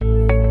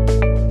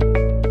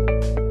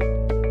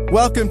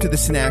Welcome to the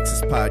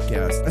Synaxis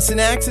Podcast. A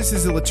synaxis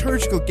is a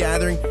liturgical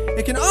gathering.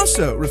 It can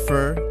also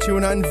refer to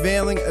an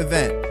unveiling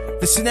event.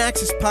 The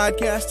Synaxis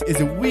Podcast is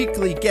a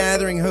weekly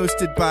gathering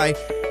hosted by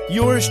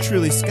yours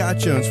truly, Scott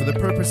Jones, for the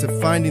purpose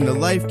of finding the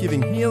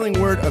life-giving, healing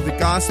word of the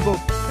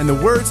gospel and the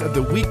words of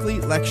the weekly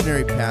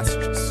lectionary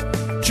passages.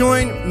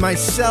 Join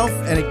myself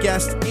and a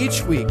guest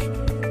each week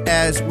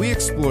as we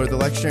explore the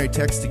lectionary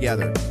text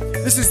together.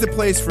 This is the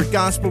place for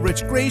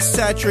gospel-rich,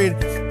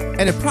 grace-saturated,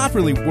 and a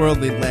properly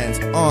worldly lens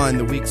on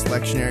the week's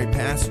lectionary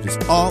passages,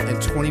 all in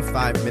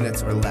 25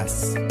 minutes or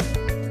less.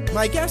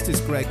 My guest is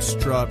Greg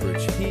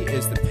Strawbridge. He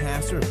is the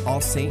pastor of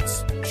All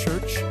Saints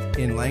Church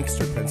in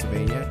Lancaster,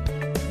 Pennsylvania.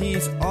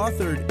 He's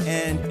authored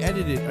and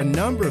edited a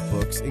number of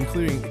books,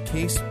 including The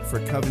Case for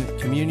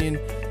Covenant Communion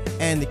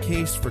and The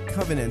Case for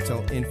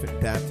Covenantal Infant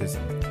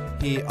Baptism.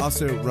 He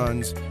also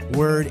runs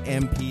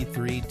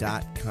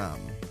wordmp3.com.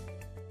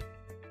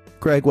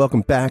 Greg,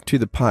 welcome back to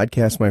the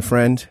podcast, my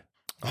friend.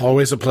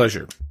 Always a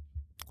pleasure.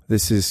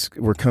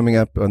 We're coming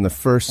up on the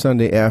first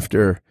Sunday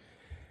after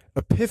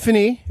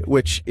Epiphany,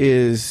 which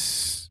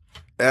is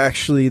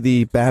actually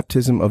the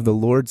baptism of the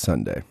Lord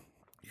Sunday.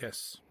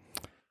 Yes.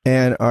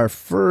 And our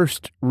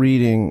first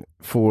reading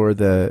for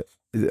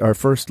our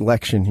first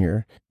lection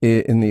here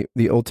in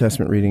the Old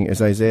Testament reading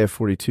is Isaiah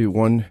 42,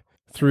 1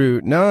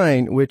 through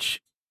 9, which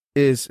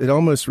it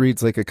almost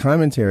reads like a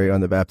commentary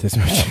on the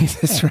baptism of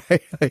Jesus,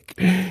 right? Like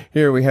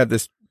here we have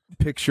this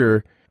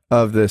picture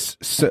of the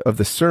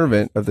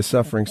servant, of the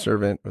suffering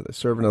servant, or the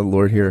servant of the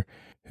Lord here,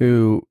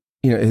 who,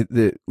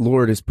 the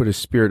Lord has put his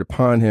spirit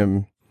upon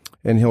him,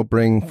 and he'll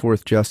bring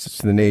forth justice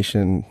to the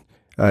nation.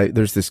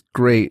 There's this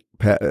great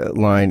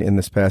line in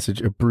this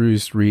passage: a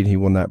bruised reed he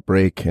will not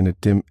break, and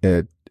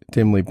a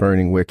dimly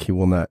burning wick he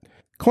will not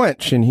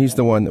quench. And he's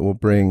the one that will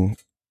bring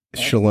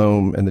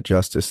shalom and the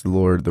justice of the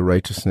Lord, the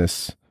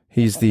righteousness.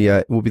 He's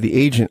will be the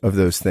agent of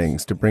those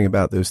things to bring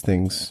about those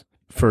things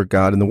for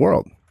God in the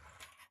world.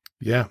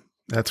 Yeah.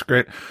 That's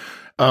great.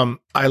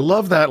 I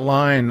love that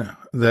line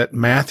that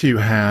Matthew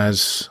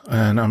has,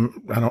 and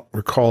I don't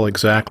recall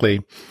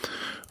exactly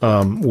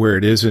where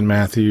it is in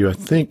Matthew. I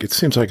think it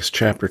seems like it's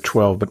chapter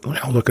 12, but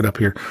I'll look it up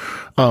here.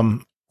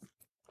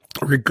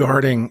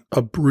 Regarding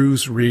a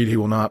bruised reed he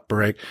will not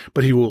break,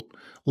 but he will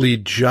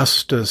lead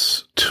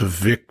justice to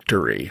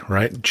victory,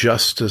 right?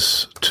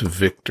 Justice to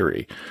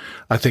victory.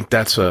 I think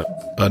that's an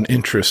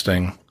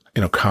interesting,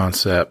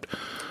 concept.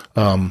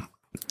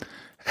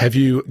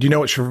 Do you know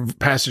which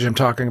passage I'm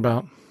talking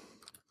about?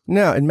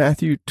 No, in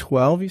Matthew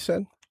 12, you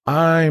said?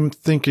 I'm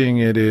thinking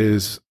it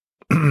is,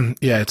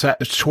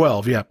 it's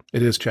 12. Yeah,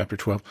 it is chapter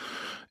 12.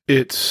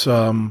 It's,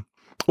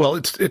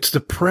 it's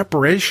the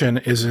preparation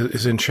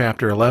is in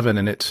chapter 11,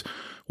 and it's,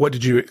 what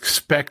did you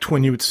expect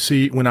when you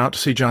went out to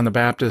see John the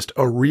Baptist?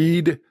 A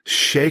reed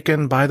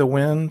shaken by the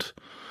wind?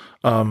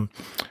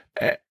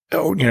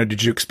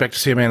 Did you expect to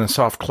see a man in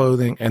soft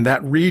clothing? And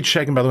that reed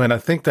shaken by the wind, I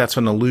think that's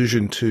an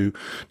allusion to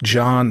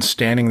John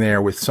standing there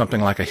with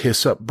something like a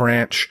hyssop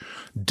branch,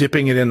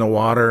 dipping it in the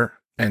water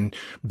and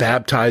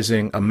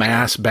baptizing, a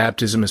mass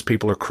baptism as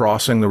people are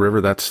crossing the river.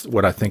 That's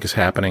what I think is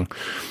happening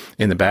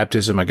in the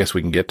baptism. I guess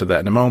we can get to that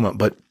in a moment.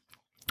 But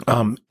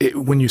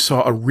when you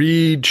saw a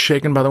reed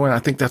shaken by the wind, I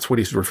think that's what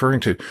he's referring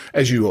to.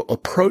 As you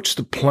approach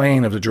the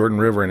plain of the Jordan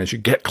River and as you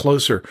get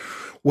closer,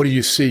 what do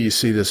you see? You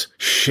see this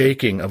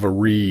shaking of a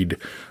reed.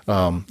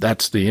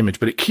 That's the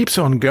image, but it keeps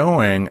on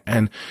going.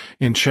 And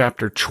in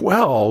chapter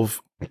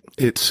 12,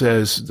 it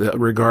says that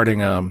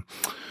regarding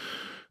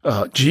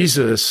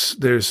Jesus,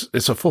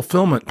 it's a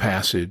fulfillment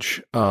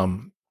passage.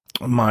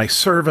 My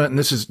servant, and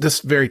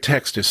this very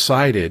text is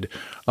cited,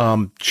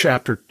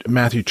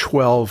 Matthew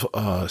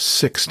 12,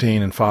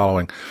 16 and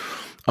following.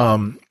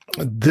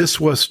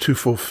 This was to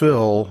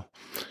fulfill.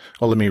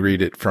 Well, let me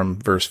read it from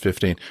verse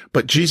 15.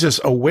 But Jesus,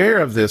 aware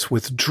of this,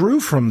 withdrew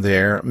from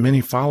there. Many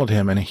followed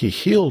him, and he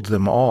healed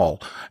them all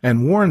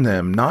and warned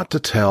them not to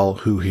tell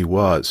who he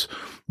was.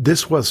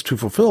 This was to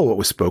fulfill what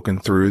was spoken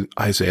through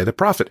Isaiah the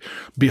prophet.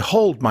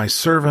 Behold, my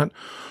servant,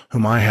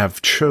 whom I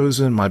have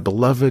chosen, my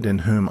beloved, in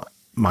whom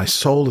my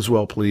soul is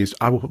well pleased.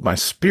 I will put my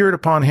spirit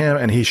upon him,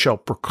 and he shall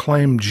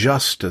proclaim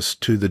justice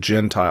to the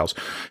Gentiles.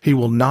 He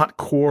will not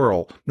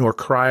quarrel, nor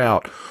cry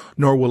out,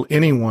 nor will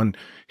anyone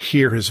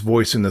hear his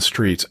voice in the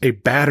streets. A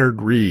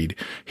battered reed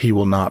he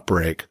will not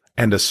break,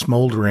 and a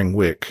smoldering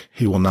wick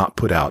he will not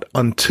put out,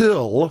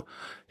 until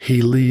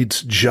he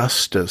leads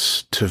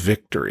justice to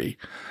victory.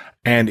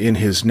 And in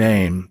his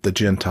name the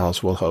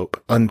Gentiles will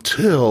hope.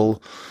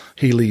 Until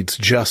he leads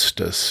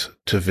justice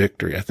to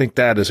victory. I think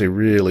that is a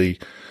really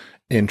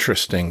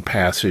interesting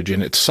passage,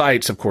 and it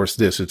cites, of course,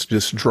 it's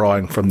just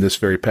drawing from this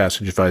very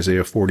passage of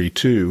Isaiah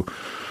 42.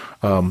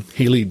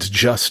 He leads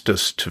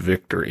justice to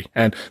victory,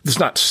 and it's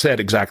not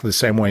said exactly the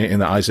same way in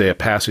the Isaiah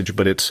passage,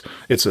 but I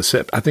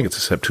think it's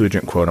a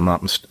Septuagint quote.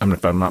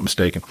 If I'm not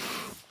mistaken.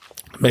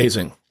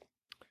 Amazing.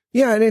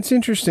 Yeah, and it's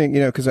interesting,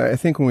 because I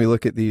think when we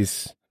look at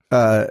these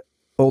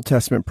Old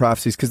Testament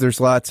prophecies, because there's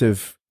lots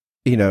of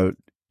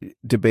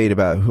debate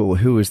about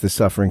who is the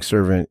suffering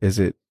servant. Is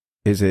it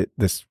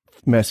this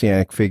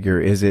messianic figure?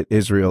 Is it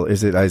Israel?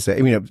 Is it Isaiah?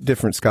 I mean,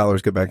 different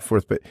scholars go back and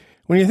forth, but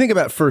when you think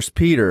about 1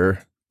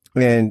 Peter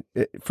and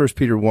 1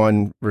 Peter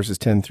 1 verses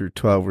 10 through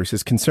 12, where he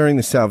says, concerning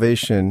the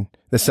salvation,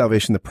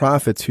 the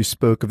prophets who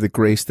spoke of the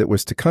grace that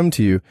was to come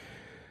to you,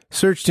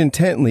 searched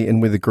intently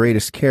and with the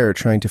greatest care,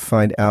 trying to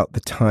find out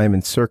the time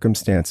and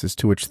circumstances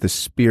to which the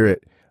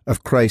Spirit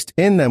of Christ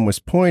in them was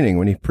pointing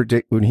when he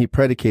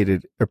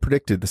predicted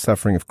the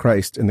suffering of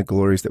Christ and the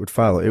glories that would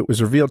follow. It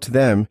was revealed to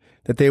them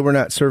that they were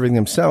not serving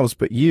themselves,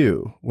 but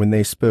you, when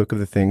they spoke of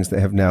the things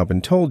that have now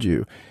been told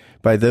you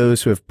by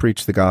those who have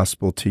preached the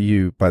gospel to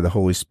you by the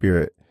Holy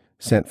Spirit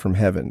sent from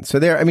heaven. So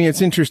there, I mean,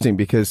 it's interesting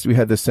because we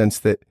had the sense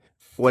that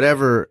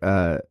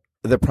whatever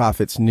the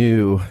prophets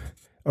knew,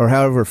 or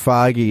however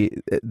foggy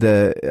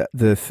the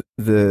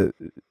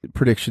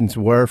predictions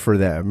were for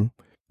them,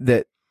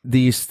 that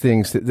these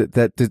things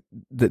that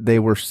they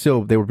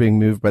were being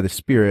moved by the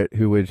Spirit,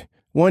 who would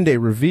one day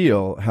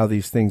reveal how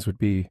these things would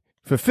be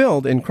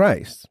fulfilled in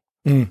Christ.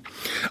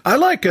 I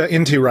like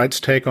N.T.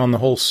 Wright's take on the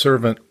whole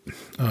servant.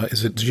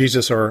 Is it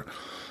Jesus or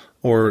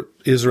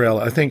Israel?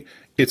 I think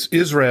it's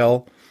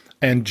Israel,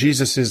 and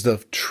Jesus is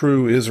the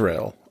true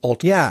Israel.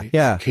 Ultimately.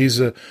 Yeah. He's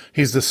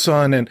the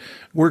son, and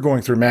we're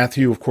going through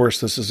Matthew. Of course,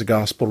 this is a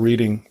gospel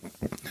reading.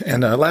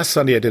 And last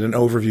Sunday, I did an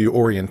overview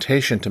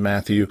orientation to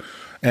Matthew,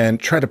 and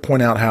tried to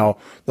point out how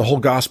the whole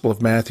Gospel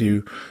of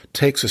Matthew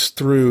takes us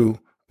through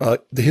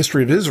the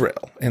history of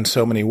Israel in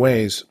so many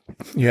ways.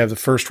 You have the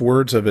first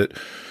words of it,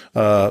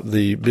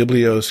 the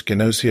Biblios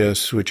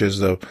Genosios, which is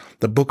the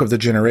book of the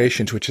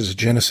generations, which is a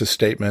Genesis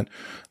statement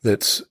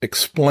that's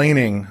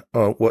explaining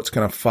what's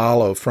going to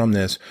follow from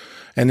this.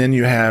 And then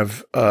you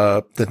have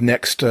the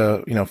next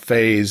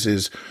phase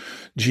is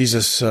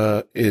Jesus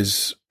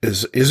is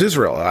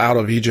Israel. Out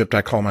of Egypt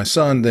I call my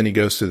son. Then he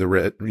goes through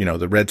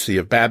the Red Sea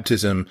of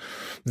baptism.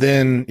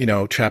 Then,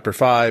 chapter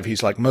 5,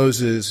 he's like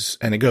Moses,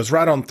 and it goes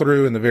right on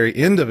through. And the very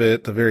end of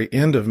it, the very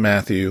end of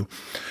Matthew,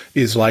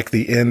 is like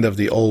the end of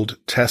the Old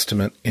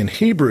Testament in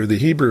Hebrew. The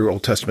Hebrew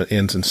Old Testament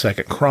ends in 2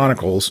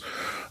 Chronicles.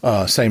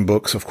 Same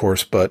books, of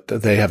course, but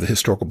they have the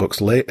historical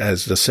books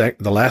as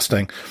the last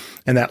thing.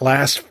 And that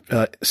last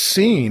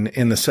scene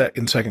in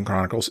 2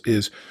 Chronicles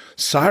is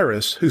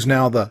Cyrus, who's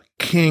now the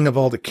king of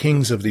all the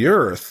kings of the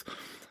earth,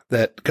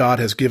 that God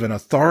has given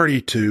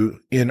authority to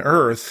in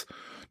earth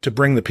to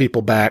bring the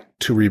people back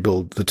to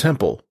rebuild the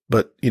temple.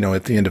 But,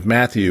 at the end of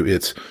Matthew,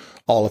 it's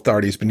all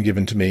authority has been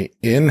given to me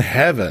in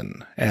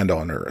heaven and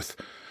on earth.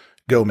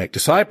 Go make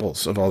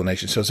disciples of all the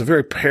nations. So it's a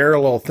very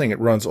parallel thing. It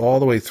runs all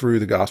the way through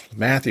the Gospel of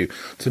Matthew.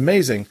 It's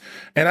amazing.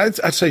 And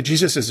I'd say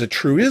Jesus is a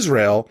true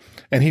Israel,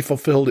 and he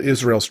fulfilled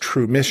Israel's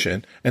true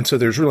mission. And so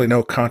there's really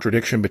no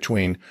contradiction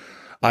between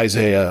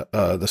Isaiah,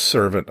 the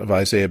servant of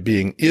Isaiah,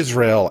 being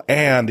Israel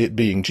and it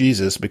being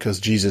Jesus,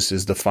 because Jesus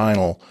is the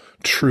final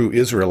true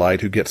Israelite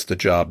who gets the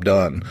job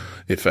done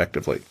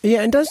effectively.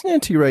 Yeah, and doesn't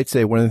N.T. Wright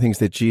say one of the things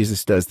that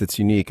Jesus does that's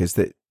unique is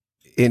that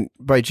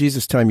by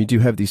Jesus' time you do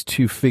have these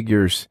two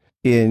figures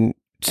in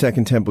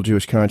Second Temple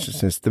Jewish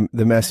consciousness,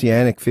 the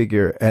messianic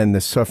figure and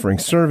the suffering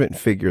servant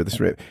figure.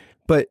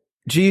 But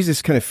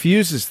Jesus kind of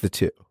fuses the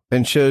two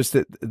and shows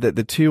that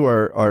the two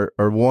are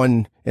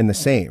one and the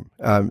same.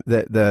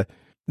 That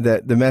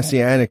the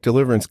messianic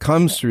deliverance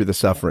comes through the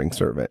suffering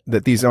servant.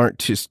 That these aren't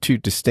just two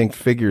distinct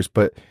figures,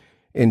 but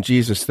in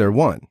Jesus they're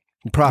one.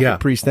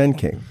 Prophet, priest, and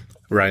king.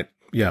 Right.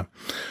 Yeah.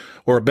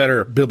 Or a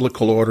better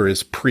biblical order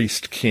is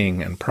priest,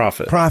 king, and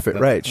prophet.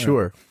 Right.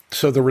 Sure.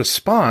 So the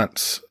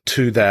response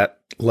to that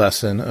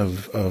lesson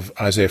of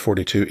Isaiah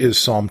 42 is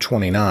Psalm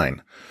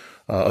 29.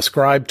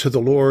 Ascribe to the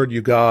Lord,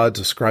 you gods,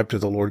 ascribe to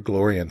the Lord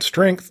glory and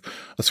strength,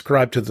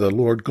 ascribe to the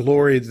Lord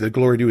glory, the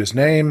glory to his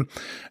name.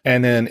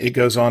 And then it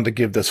goes on to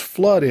give this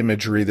flood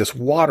imagery, this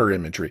water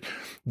imagery.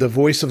 The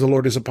voice of the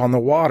Lord is upon the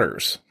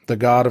waters. The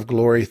God of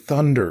glory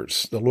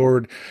thunders. The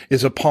Lord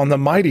is upon the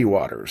mighty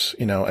waters,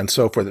 and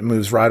so forth. It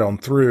moves right on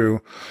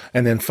through.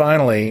 And then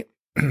finally,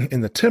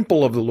 in the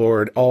temple of the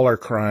Lord, all are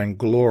crying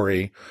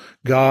glory.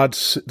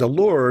 The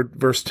Lord,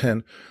 verse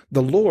 10,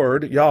 the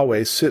Lord,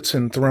 Yahweh, sits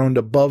enthroned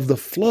above the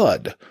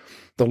flood.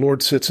 The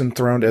Lord sits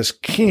enthroned as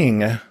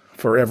king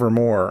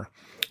forevermore.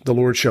 The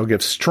Lord shall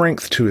give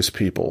strength to his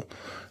people.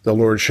 The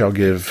Lord shall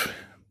give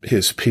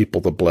his people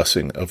the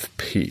blessing of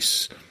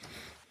peace.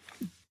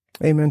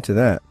 Amen to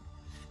that.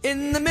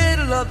 In the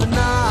middle of the night,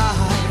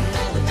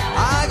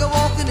 I go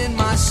walking in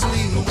my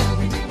sleep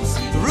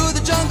through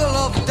the jungle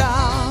of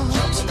doubt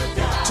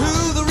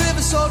to the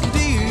river so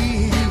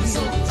deep.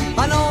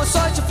 I know I'm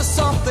searching for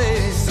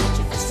something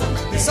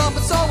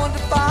so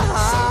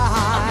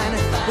undefined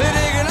that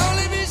it can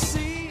only be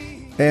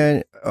seen.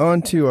 And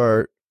on to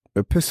our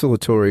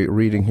epistolatory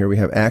reading here, we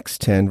have Acts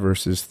 10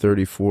 verses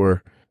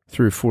 34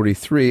 through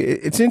 43.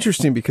 It's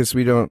interesting because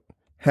we don't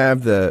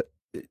have the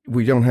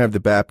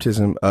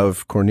baptism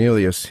of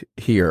Cornelius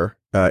here,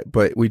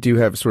 but we do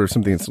have sort of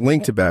something that's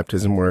linked to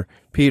baptism where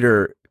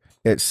Peter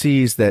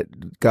sees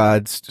that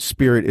God's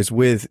Spirit is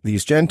with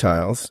these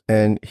Gentiles,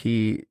 and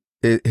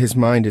his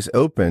mind is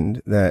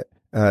opened that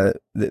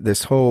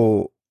this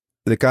whole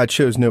that God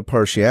shows no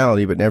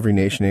partiality, but in every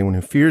nation, anyone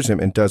who fears him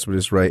and does what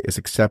is right is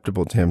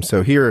acceptable to him.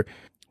 So here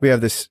we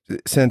have this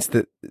sense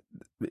that,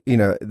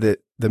 the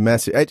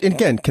message, and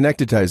again,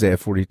 connected to Isaiah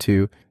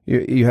 42,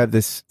 you have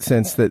this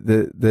sense that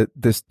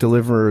this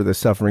deliverer, the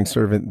suffering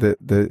servant,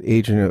 the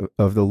agent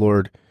of the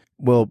Lord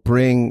will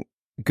bring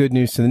good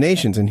news to the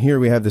nations. And here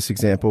we have this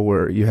example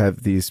where you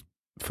have these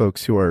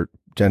folks who are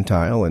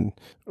Gentile and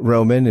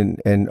Roman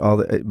and all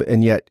that,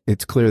 and yet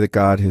it's clear that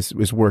God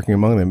is working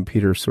among them.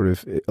 Peter sort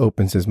of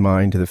opens his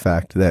mind to the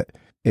fact that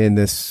in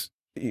this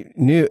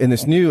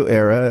new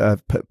era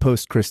of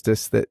post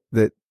Christus,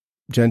 that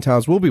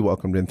Gentiles will be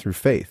welcomed in through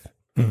faith.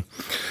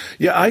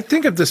 Yeah, I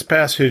think of this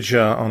passage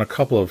on a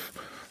couple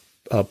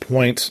of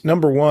points.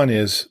 Number one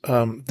is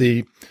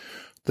the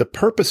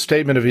purpose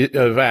statement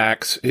of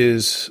Acts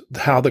is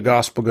how the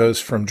gospel goes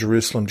from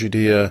Jerusalem,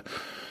 Judea,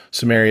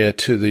 Samaria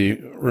to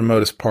the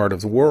remotest part of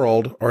the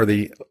world, or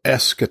the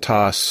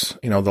eschatos,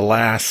 the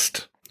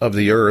last of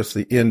the earth,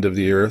 the end of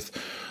the earth.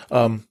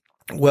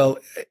 Well,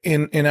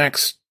 in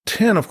Acts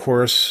 10, of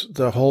course,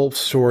 the whole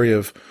story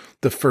of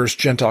the first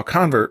Gentile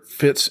convert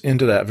fits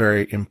into that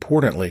very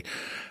importantly.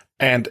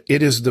 And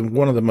it is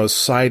one of the most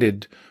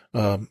cited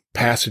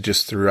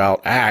passages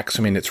throughout Acts.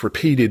 I mean, it's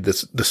repeated.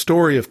 The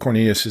story of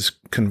Cornelius'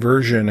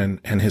 conversion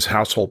and his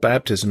household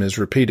baptism is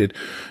repeated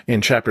in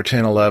chapter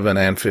 10, 11,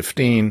 and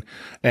 15.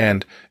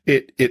 And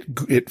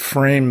it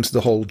frames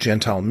the whole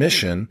Gentile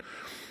mission.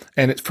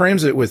 And it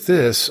frames it with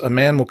this: a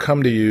man will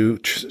come to you,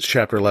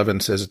 chapter 11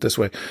 says it this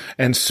way,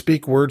 and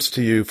speak words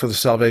to you for the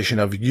salvation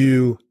of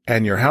you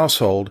and your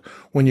household.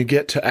 When you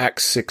get to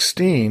Acts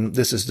 16,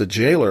 this is the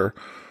jailer.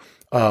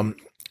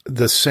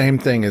 The same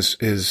thing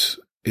is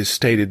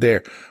stated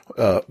there.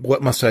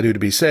 What must I do to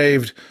be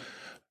saved?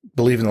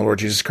 Believe in the Lord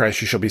Jesus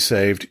Christ, you shall be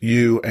saved,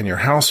 you and your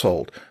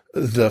household.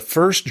 The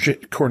first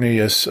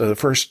Cornelius, the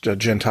first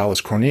Gentile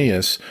is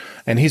Cornelius,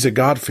 and he's a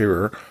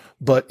God-fearer.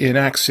 But in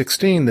Acts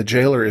 16, the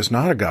jailer is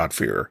not a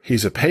God-fearer.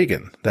 He's a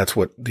pagan. That's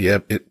what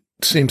it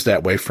seems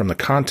that way from the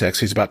context.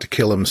 He's about to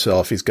kill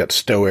himself. He's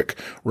got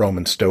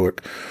Roman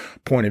Stoic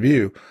point of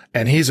view.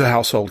 And he's a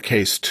household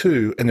case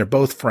too. And they're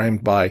both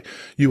framed by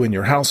you and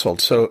your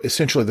household. So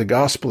essentially the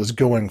gospel is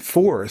going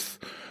forth.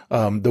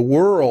 The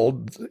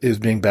world is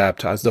being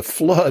baptized. The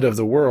flood of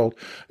the world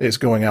is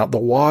going out. The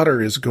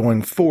water is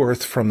going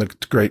forth from the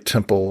great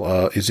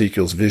temple,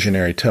 Ezekiel's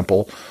visionary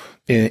temple,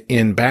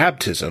 in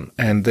baptism,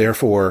 and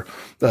therefore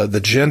the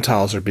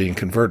Gentiles are being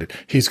converted.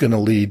 He's going to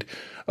lead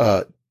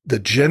the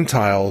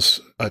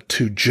Gentiles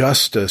to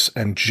justice,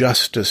 and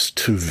justice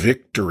to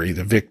victory.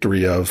 The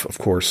victory of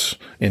course,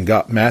 in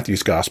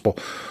Matthew's gospel,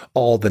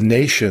 all the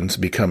nations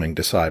becoming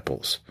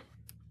disciples.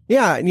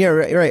 Yeah,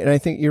 right. And I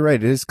think you're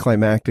right. It is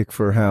climactic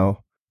for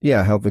how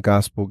the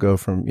gospel go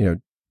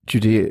from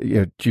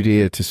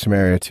Judea to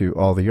Samaria to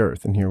all the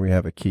earth. And here we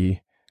have a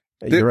key.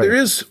 There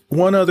is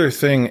one other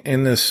thing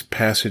in this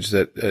passage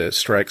that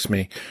strikes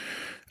me.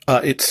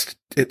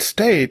 It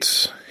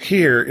states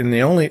here in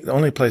the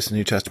only place in the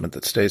New Testament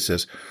that states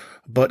this,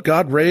 but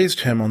God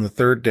raised him on the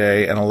third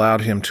day and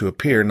allowed him to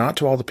appear, not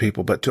to all the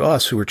people, but to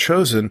us who were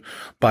chosen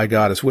by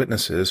God as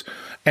witnesses,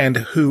 and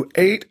who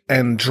ate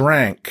and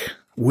drank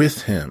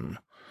with him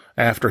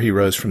after he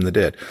rose from the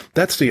dead.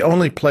 That's the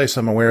only place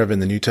I'm aware of in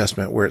the New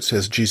Testament where it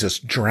says Jesus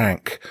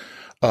drank.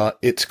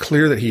 It's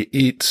clear that he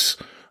eats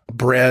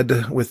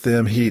bread with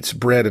them. He eats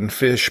bread and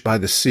fish by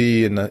the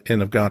sea in the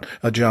end of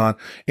John.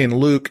 In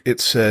Luke, it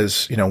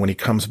says, when he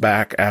comes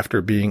back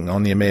after being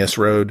on the Emmaus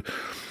Road,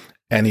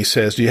 and he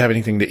says, "Do you have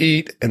anything to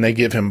eat?" And they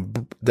give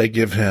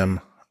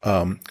him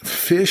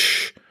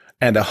fish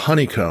and a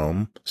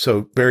honeycomb.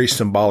 So very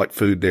symbolic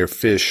food there.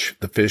 Fish,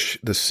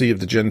 the sea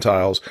of the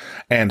Gentiles,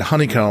 and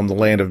honeycomb, the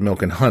land of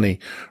milk and honey,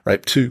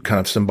 right? Two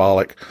kind of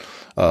symbolic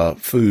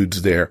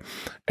foods there.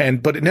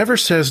 But it never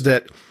says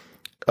that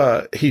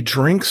he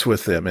drinks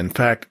with them. In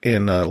fact,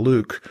 in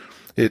Luke,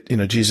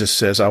 Jesus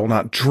says, "I will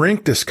not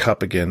drink this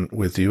cup again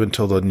with you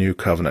until the new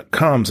covenant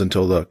comes,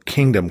 until the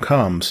kingdom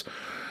comes."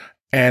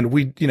 And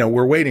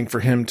we're waiting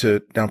for him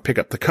to now pick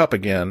up the cup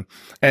again.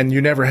 And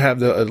you never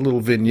have a little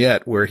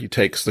vignette where he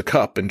takes the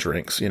cup and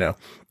drinks,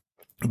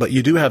 But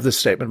you do have this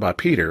statement by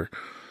Peter,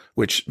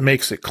 which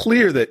makes it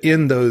clear that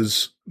in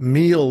those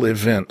meal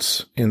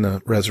events in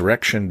the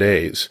resurrection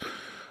days,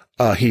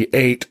 he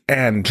ate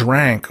and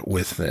drank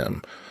with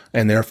them.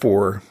 And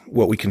therefore,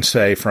 what we can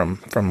say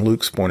from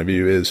Luke's point of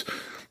view is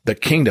the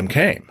kingdom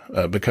came,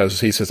 because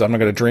he says, "I'm not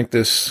going to drink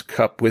this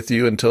cup with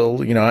you until,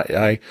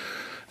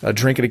 I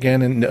drink it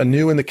again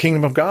anew in the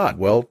kingdom of God."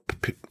 Well,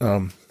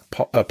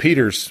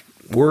 Peter's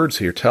words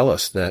here tell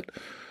us that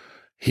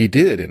he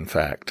did, in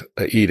fact,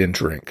 eat and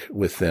drink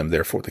with them.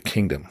 Therefore, the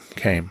kingdom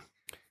came.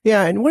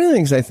 Yeah. And one of the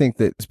things I think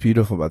that's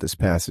beautiful about this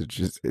passage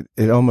is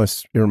it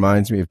almost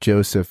reminds me of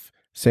Joseph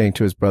saying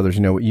to his brothers,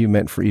 what you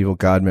meant for evil,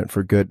 God meant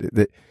for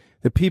good.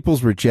 The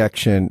people's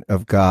rejection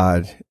of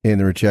God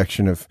and the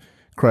rejection of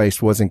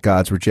Christ wasn't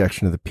God's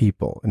rejection of the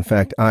people. In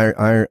fact,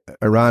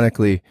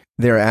 ironically,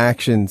 their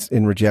actions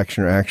in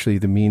rejection are actually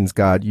the means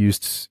God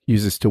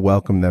uses to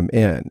welcome them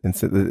in. And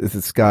so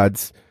it's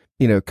God's,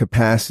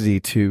 capacity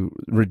to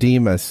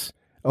redeem us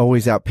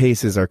always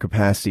outpaces our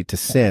capacity to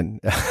sin.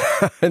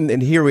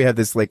 and here we have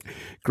this like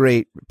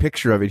great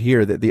picture of it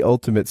here, that the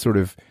ultimate sort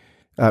of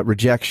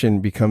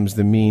rejection becomes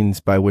the means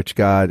by which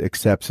God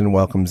accepts and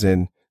welcomes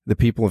in the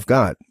people of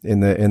God in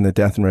the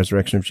death and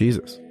resurrection of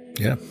Jesus.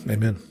 Yeah,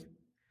 amen.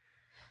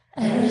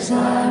 As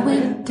I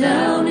went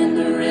down in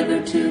the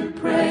river to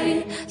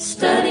pray,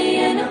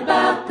 studying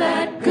about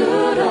that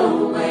good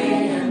old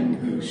way, and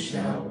who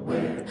shall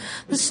wear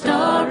the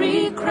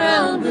starry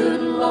crown,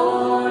 good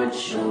Lord,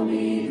 show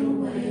me the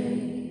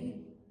way.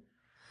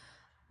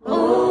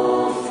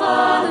 Oh,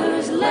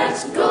 fathers,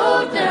 let's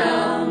go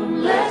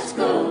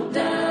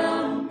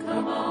down,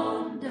 come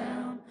on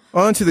down.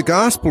 On to the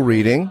gospel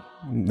reading,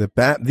 the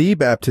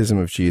baptism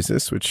of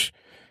Jesus, which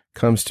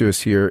comes to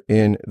us here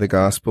in the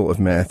Gospel of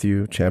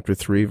Matthew, chapter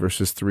 3,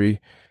 verses 13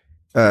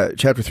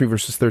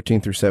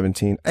 through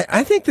 17.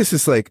 I think this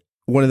is like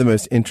one of the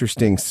most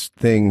interesting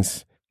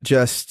things,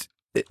 just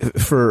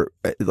for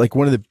like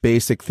one of the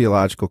basic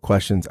theological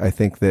questions I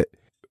think that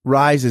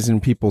rises in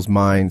people's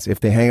minds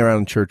if they hang around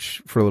in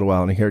church for a little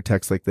while and they hear a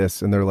text like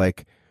this and they're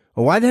like,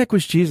 well, why the heck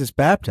was Jesus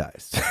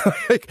baptized?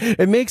 Like,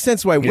 it makes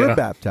sense why we're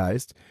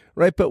baptized,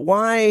 right? But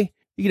why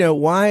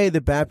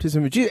the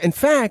baptism of Jesus? In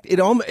fact,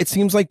 it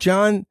seems like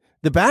John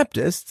the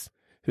Baptist,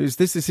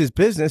 this is his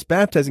business,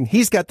 baptizing,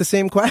 he's got the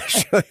same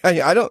question.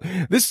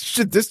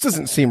 This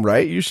doesn't seem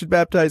right. You should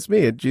baptize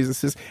me. And Jesus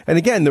says, and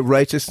again, the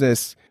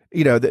righteousness,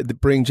 the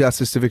bring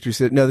justice to victory.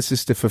 Said, no, this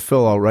is to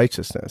fulfill all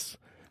righteousness.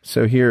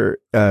 So here,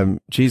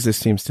 Jesus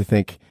seems to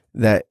think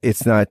that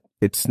it's not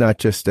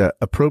just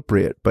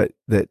appropriate, but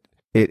that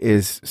it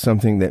is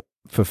something that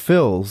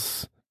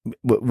fulfills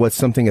what's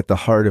something at the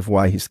heart of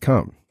why he's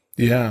come.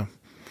 Yeah.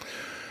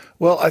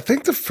 Well, I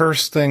think the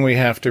first thing we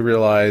have to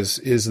realize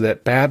is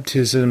that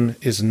baptism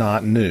is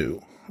not new,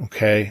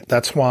 okay?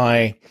 That's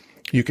why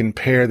you can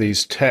pair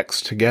these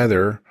texts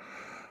together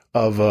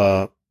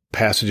of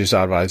passages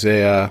out of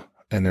Isaiah,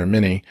 and there are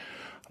many,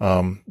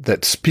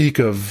 that speak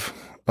of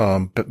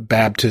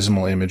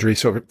baptismal imagery.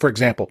 So, for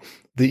example,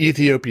 the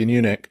Ethiopian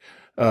eunuch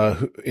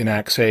in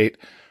Acts 8,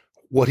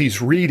 what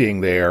he's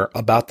reading there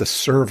about the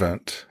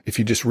servant, if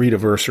you just read a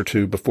verse or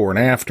two before and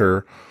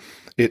after,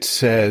 it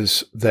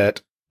says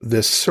that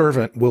this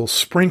servant will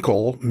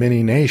sprinkle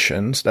many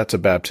nations. That's a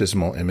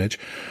baptismal image.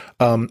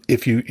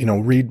 If you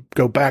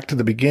go back to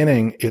the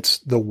beginning, it's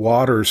the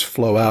waters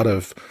flow out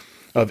of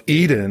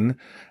Eden.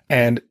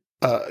 And,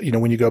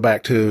 when you go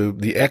back to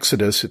the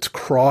Exodus, it's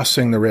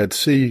crossing the Red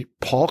Sea.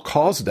 Paul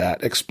calls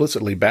that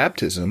explicitly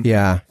baptism.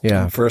 Yeah.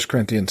 1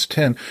 Corinthians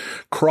 10.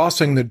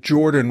 Crossing the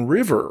Jordan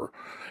River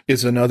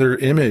is another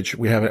image.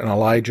 We have it in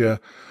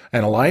Elijah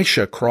and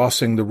Elisha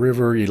crossing the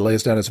river. He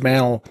lays down his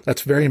mantle.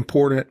 That's very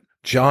important.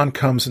 John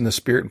comes in the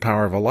spirit and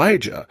power of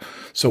Elijah.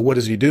 So what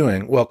is he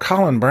doing? Well,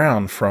 Colin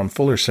Brown from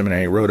Fuller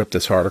Seminary wrote up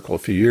this article a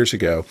few years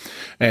ago,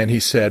 and he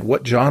said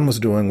what John was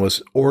doing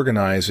was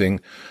organizing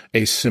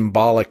a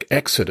symbolic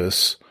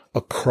exodus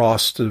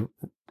across the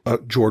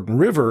Jordan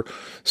River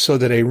so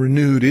that a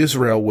renewed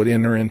Israel would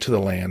enter into the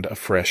land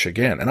afresh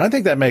again. And I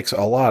think that makes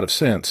a lot of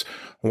sense.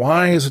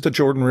 Why is it the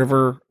Jordan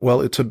River?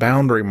 Well, it's a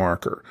boundary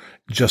marker,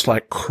 just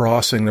like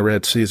crossing the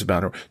Red Sea is a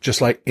boundary, just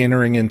like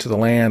entering into the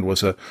land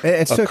was a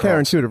It's so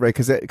counterintuitive, right?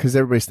 Because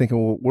everybody's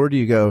thinking, well, where do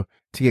you go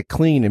to get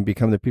clean and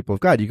become the people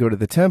of God? You go to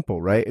the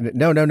temple, right? And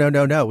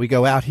no. We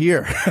go out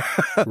here.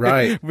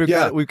 Right. We've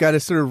got to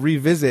sort of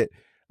revisit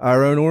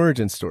our own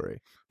origin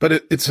story.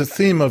 But it's a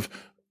theme of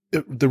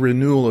the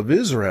renewal of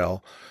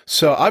Israel.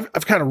 So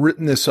I've kind of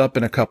written this up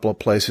in a couple of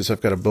places. I've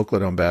got a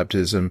booklet on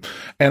baptism.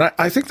 And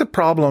I think the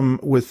problem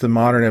with the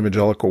modern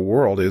evangelical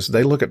world is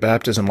they look at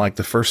baptism like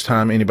the first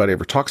time anybody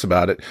ever talks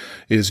about it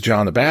is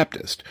John the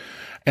Baptist.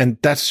 And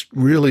that's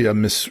really a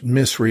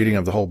misreading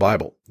of the whole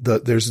Bible.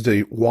 There's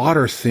the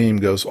water theme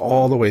goes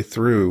all the way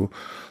through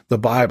the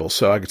Bible.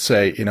 So I could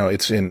say,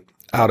 it's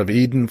out of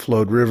Eden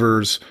flowed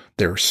rivers.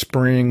 There are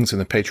springs in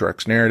the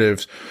patriarchs'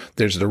 narratives.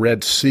 There's the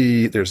Red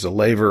Sea. There's the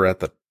laver at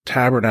the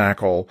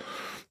tabernacle.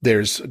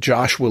 There's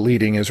Joshua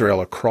leading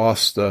Israel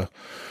across the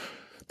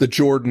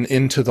Jordan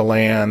into the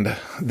land.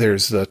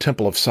 There's the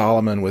Temple of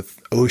Solomon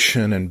with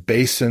ocean and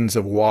basins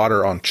of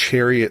water on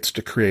chariots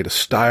to create a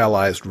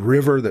stylized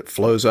river that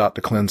flows out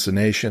to cleanse the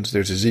nations.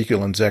 There's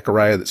Ezekiel and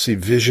Zechariah that see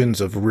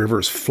visions of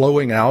rivers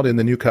flowing out in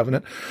the new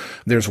covenant.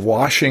 There's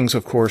washings,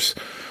 of course,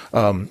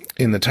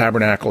 in the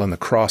tabernacle and the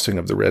crossing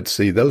of the Red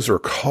Sea. Those are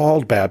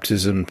called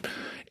baptism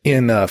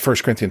in 1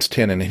 Corinthians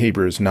 10 and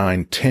Hebrews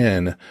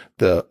 9:10.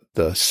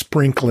 The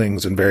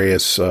sprinklings and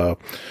various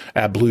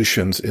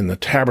ablutions in the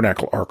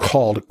tabernacle are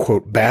called,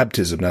 quote,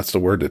 baptism. That's the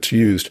word that's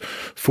used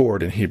for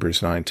it in Hebrews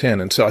 9:10.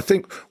 And so I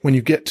think when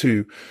you get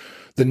to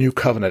the new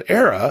covenant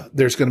era,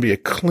 there's going to be a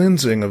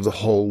cleansing of the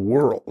whole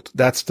world.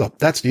 That's the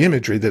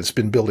imagery that's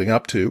been building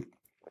up to.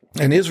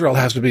 And Israel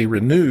has to be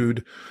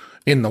renewed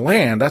in the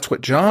land. That's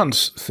what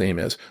John's theme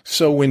is.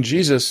 So when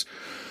Jesus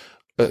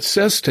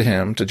says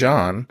to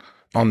John,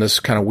 on this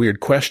kind of weird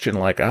question,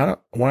 like,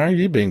 why are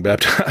you being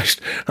baptized?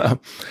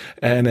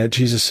 And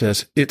Jesus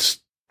says, it's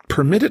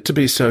permit it to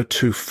be so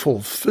to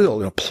fulfill,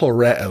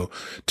 plureo,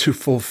 to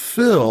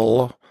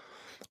fulfill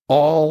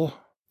all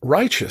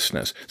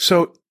righteousness.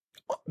 So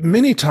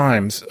many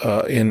times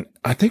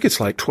I think it's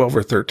like 12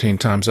 or 13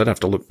 times, I'd have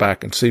to look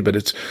back and see, but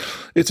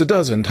it's a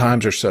dozen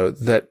times or so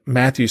that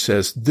Matthew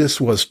says this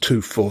was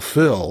to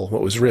fulfill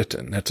what was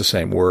written. That's the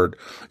same word.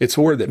 It's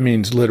a word that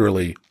means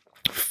literally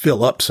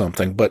fill up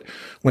something, but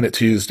when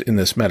it's used in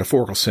this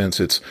metaphorical sense,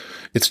 it's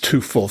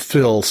to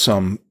fulfill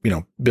some,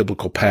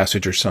 biblical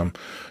passage or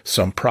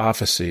some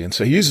prophecy. And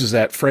so he uses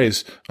that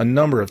phrase a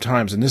number of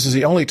times, and this is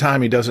the only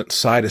time he doesn't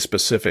cite a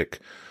specific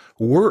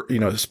word,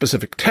 a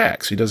specific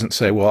text. He doesn't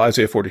say, well,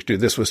 Isaiah 42,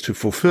 this was to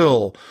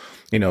fulfill,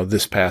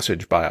 this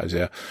passage by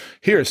Isaiah.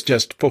 Here it's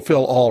just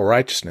fulfill all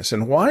righteousness.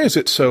 And why is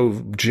it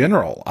so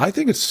general? I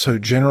think it's so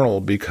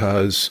general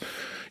because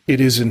it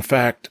is, in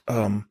fact,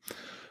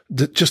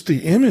 just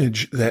the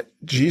image that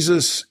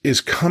Jesus is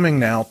coming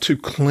now to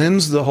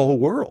cleanse the whole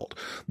world.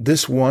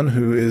 This one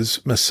who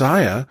is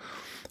Messiah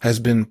has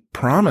been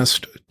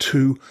promised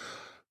to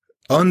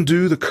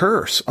undo the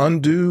curse,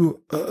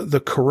 undo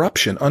the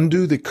corruption,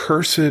 undo the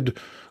cursed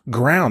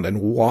ground,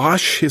 and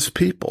wash his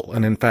people,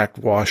 and in fact,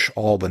 wash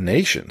all the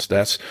nations.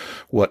 That's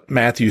what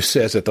Matthew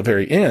says at the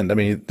very end. I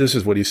mean, this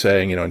is what he's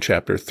saying, in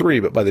chapter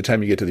 3, but by the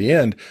time you get to the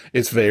end,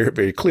 it's very,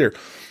 very clear.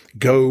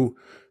 Go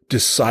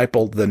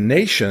disciple the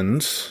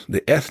nations,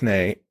 the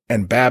ethne,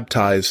 and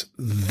baptize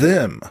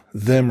them.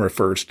 Them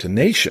refers to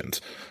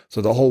nations. So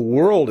the whole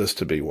world is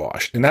to be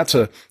washed. And that's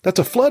a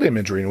flood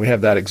imagery. And we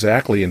have that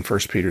exactly in 1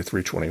 Peter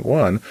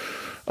 3:21,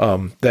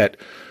 that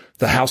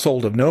the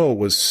household of Noah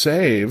was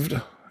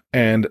saved,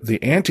 and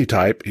the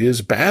antitype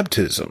is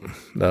baptism.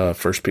 1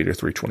 Peter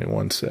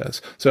 3:21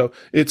 says. So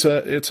it's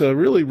a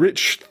really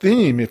rich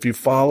theme if you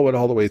follow it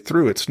all the way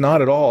through. It's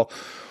not at all.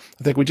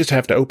 I think we just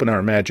have to open our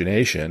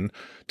imagination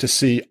to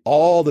see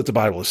all that the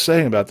Bible is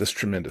saying about this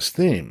tremendous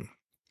theme.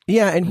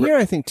 Yeah, and here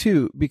I think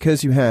too,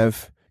 because you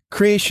have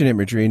creation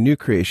imagery and new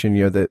creation,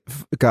 that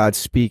God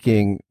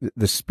speaking,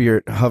 the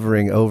Spirit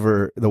hovering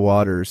over the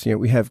waters,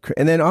 we have,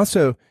 and then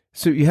also,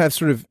 so you have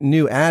sort of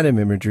new Adam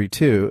imagery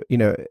too,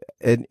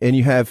 and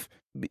you have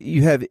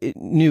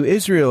new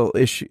Israel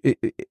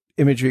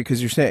imagery,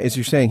 because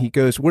you're saying he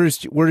goes, where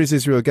does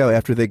Israel go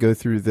after they go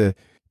through the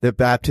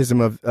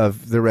baptism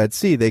of the Red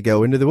Sea? They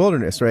go into the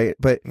wilderness, right?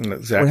 But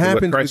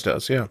exactly what Christ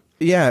does, yeah.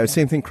 Yeah,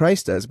 same thing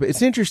Christ does. But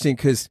it's interesting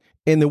because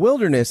in the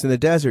wilderness, in the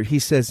desert, he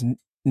says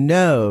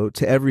no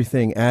to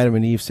everything Adam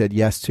and Eve said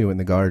yes to in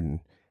the garden.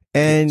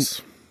 And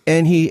Yes.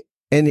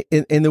 and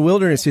in the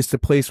wilderness is the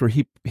place where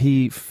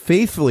he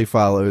faithfully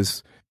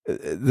follows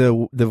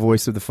the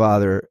voice of the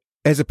Father,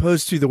 as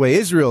opposed to the way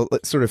Israel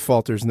sort of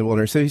falters in the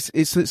wilderness. So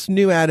it's this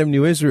new Adam,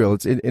 new Israel.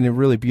 It's in a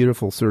really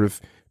beautiful sort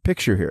of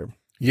picture here.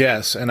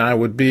 Yes, and I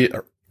would be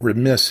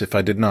remiss if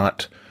I did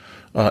not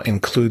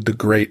include the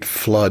great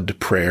flood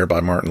prayer by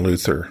Martin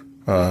Luther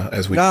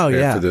as we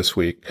prepare for this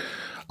week.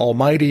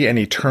 Almighty and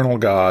eternal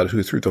God,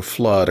 who through the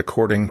flood,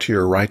 according to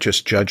your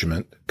righteous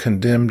judgment,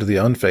 condemned the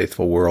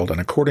unfaithful world, and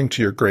according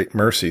to your great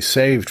mercy,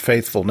 saved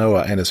faithful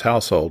Noah and his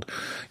household,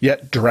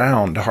 yet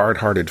drowned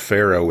hard-hearted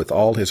Pharaoh with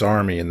all his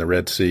army in the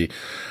Red Sea,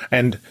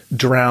 and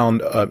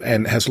drowned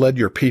and has led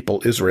your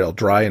people Israel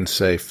dry and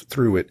safe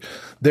through it,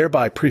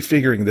 thereby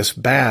prefiguring this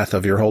bath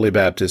of your holy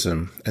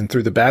baptism, and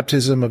through the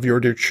baptism of your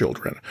dear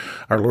children,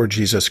 our Lord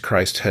Jesus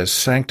Christ has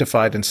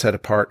sanctified and set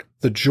apart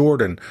the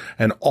Jordan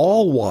and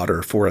all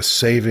water for a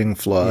saving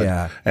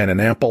flood and an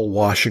ample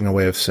washing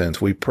away of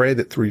sins. We pray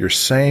that through your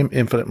same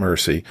infinite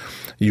mercy,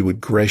 you would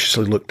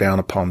graciously look down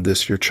upon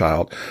this your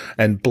child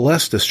and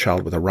bless this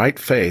child with a right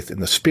faith in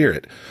the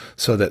Spirit,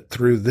 so that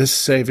through this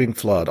saving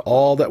flood,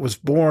 all that was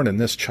born in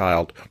this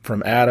child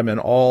from Adam and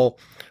all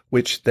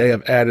which they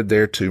have added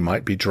thereto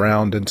might be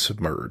drowned and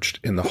submerged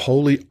in the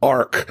holy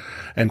ark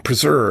and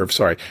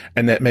preserved,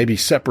 and that may be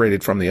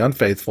separated from the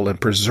unfaithful and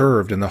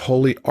preserved in the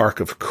holy ark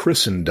of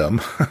Christendom,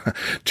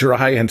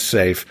 dry and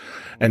safe,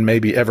 and may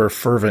be ever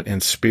fervent in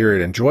spirit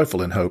and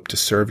joyful in hope to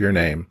serve your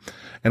name,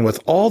 and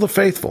with all the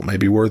faithful may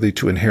be worthy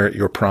to inherit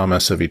your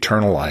promise of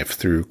eternal life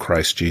through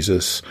Christ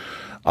Jesus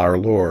our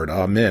Lord.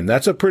 Amen.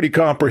 That's a pretty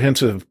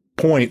comprehensive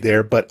point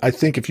there, but I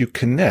think if you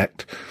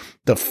connect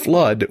the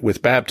flood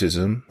with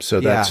baptism, so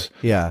that's,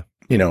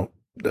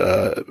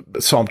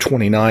 Psalm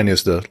 29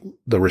 is the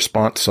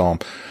response psalm.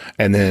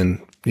 And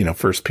then, 1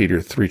 Peter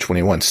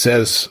 3:21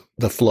 says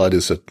the flood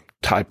is a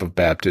type of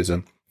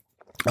baptism.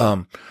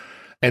 And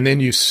then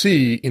you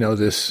see,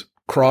 this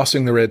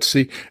crossing the Red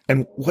Sea,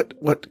 and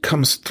what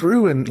comes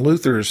through in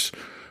Luther's,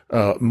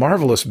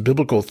 marvelous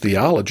biblical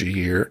theology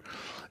here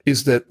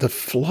is that the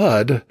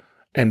flood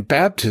and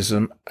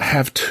baptism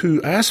have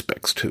two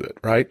aspects to it,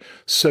 right?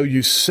 So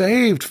you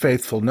saved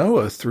faithful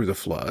Noah through the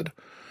flood,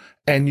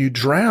 and you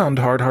drowned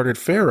hard-hearted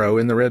Pharaoh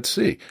in the Red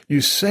Sea.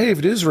 You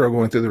saved Israel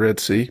going through the Red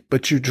Sea,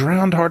 but you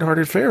drowned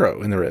hard-hearted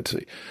Pharaoh in the Red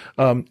Sea.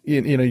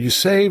 You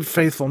saved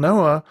faithful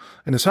Noah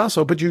and his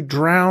household, but you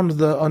drowned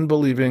the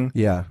unbelieving,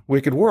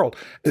 wicked world.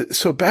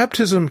 So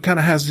baptism kind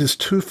of has this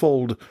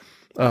twofold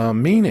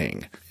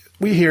meaning.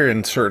 we hear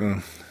in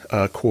certain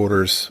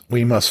quarters,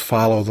 we must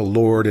follow the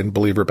Lord in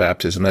believer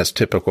baptism. That's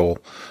typical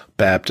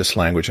Baptist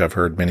language I've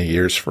heard many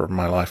years for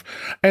my life.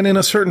 And in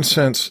a certain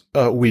sense,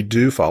 we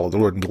do follow the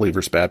Lord in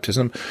believer's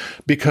baptism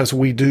because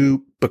we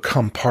do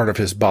become part of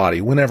his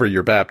body. Whenever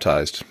you're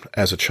baptized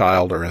as a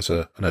child or as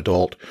an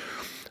adult,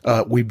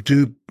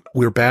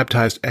 we're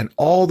baptized, and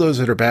all those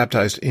that are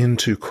baptized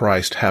into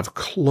Christ have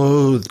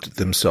clothed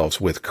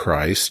themselves with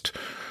Christ.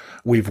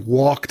 We've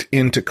walked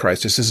into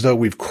Christ. It's as though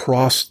we've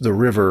crossed the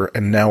river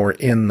and now we're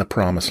in the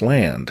promised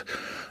land.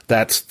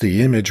 That's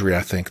the imagery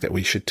I think that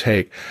we should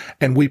take.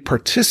 And we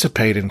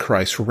participate in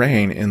Christ's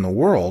reign in the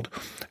world.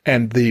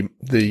 And the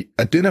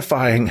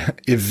identifying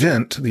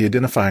event, the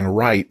identifying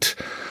rite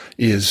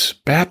is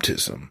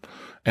baptism.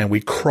 And we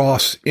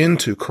cross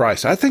into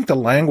Christ. I think the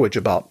language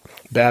about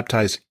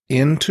baptized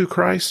into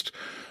Christ,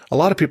 a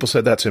lot of people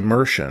said that's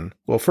immersion.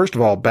 Well, first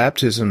of all,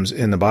 baptisms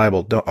in the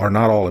Bible are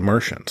not all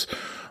immersions.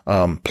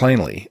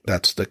 Plainly,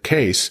 that's the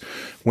case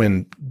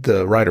when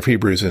the writer of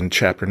Hebrews in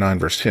chapter 9,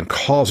 verse 10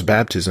 calls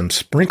baptism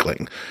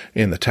sprinkling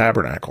in the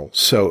tabernacle.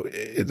 So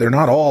they're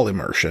not all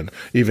immersion,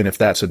 even if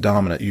that's a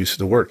dominant use of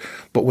the word.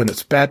 But when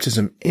it's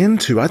baptism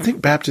into, I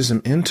think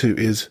baptism into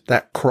is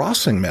that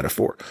crossing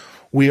metaphor.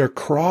 We are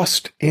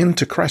crossed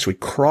into Christ. We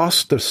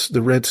cross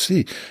the Red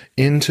Sea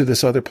into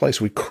this other place.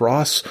 We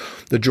cross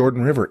the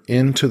Jordan River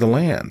into the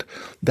land.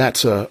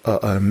 That's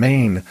a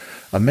main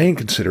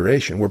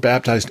consideration. We're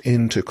baptized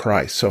into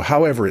Christ. So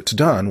however it's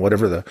done,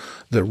 whatever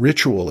the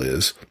ritual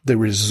is, the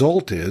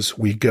result is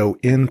we go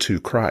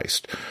into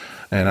Christ.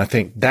 And I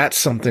think that's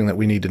something that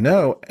we need to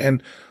know.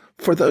 And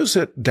for those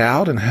that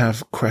doubt and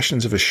have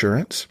questions of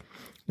assurance,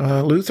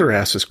 Luther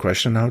asked this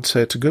question. I would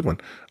say it's a good one.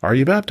 Are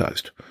you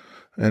baptized?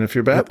 And if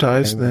you're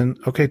baptized, then,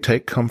 okay,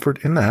 take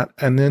comfort in that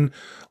and then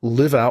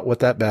live out what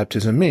that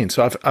baptism means.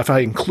 So if I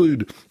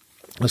include,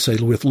 let's say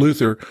with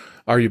Luther,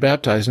 are you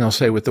baptized? And I'll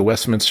say with the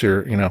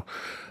Westminster,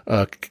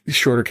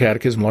 shorter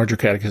catechism, larger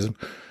catechism,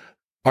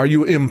 are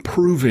you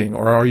improving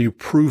or are you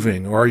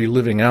proving or are you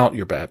living out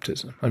your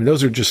baptism? I mean,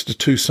 those are just the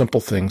two simple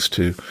things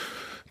to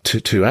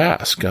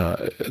ask,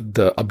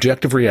 the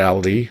objective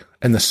reality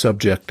and the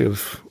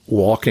subjective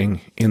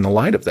walking in the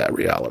light of that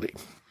reality.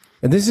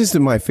 And this is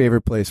my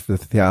favorite place for the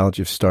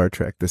theology of Star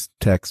Trek, this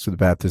text for the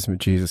baptism of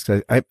Jesus.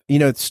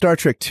 Star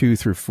Trek 2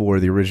 through 4,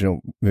 the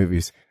original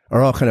movies,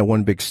 are all kind of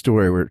one big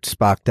story where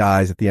Spock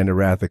dies at the end of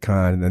Wrath of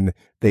Khan, and then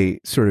they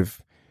sort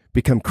of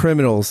become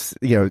criminals,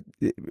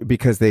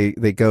 because they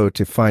go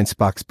to find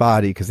Spock's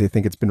body because they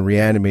think it's been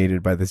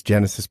reanimated by this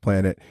Genesis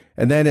planet.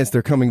 And then as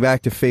they're coming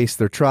back to face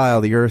their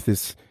trial, the Earth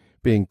is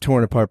being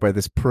torn apart by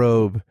this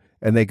probe,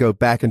 and they go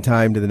back in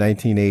time to the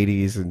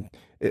 1980s, and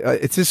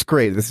it's just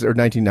great. This is or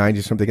 1990s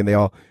or something, and they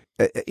all,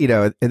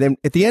 and then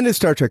at the end of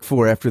Star Trek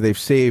 4, after they've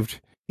saved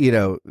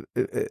the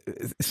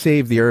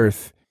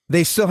Earth,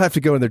 they still have to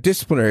go in their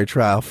disciplinary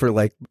trial for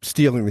like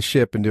stealing the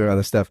ship and doing all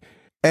this stuff,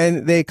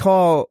 and they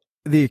call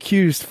the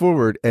accused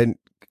forward, and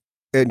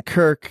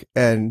Kirk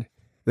and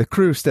the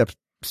crew step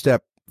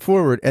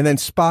forward, and then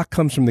Spock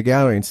comes from the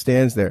gallery and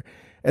stands there,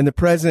 and the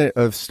president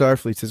of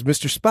Starfleet says,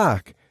 "Mr.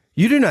 Spock,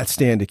 you do not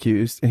stand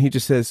accused." And he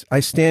just says, "I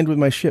stand with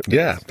my shipmates."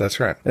 Yeah, that's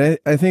right. And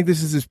I think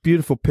this is this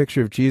beautiful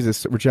picture of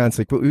Jesus where John's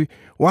like, "But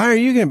why are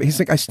you going to?" He's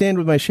like, "I stand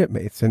with my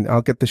shipmates and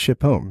I'll get the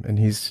ship home." And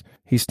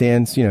he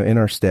stands, in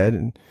our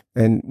stead,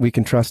 and we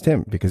can trust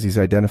him because he's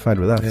identified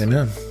with us.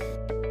 Amen.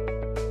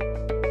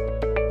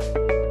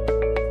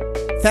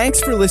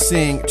 Thanks for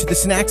listening to the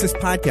Synaxis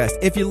podcast.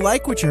 If you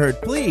like what you heard,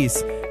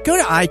 please go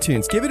to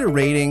iTunes, give it a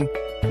rating,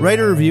 write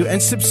a review,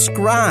 and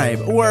subscribe,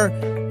 or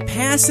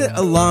pass it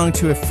along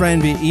to a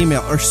friend via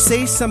email, or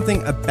say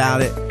something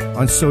about it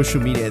on social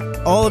media.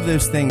 All of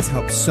those things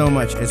help so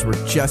much as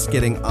we're just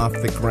getting off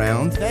the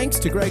ground. Thanks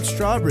to Greg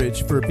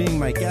Strawbridge for being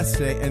my guest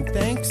today, and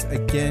thanks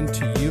again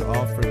to you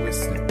all for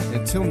listening.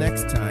 Until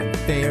next time,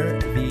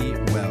 fare thee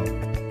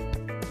well.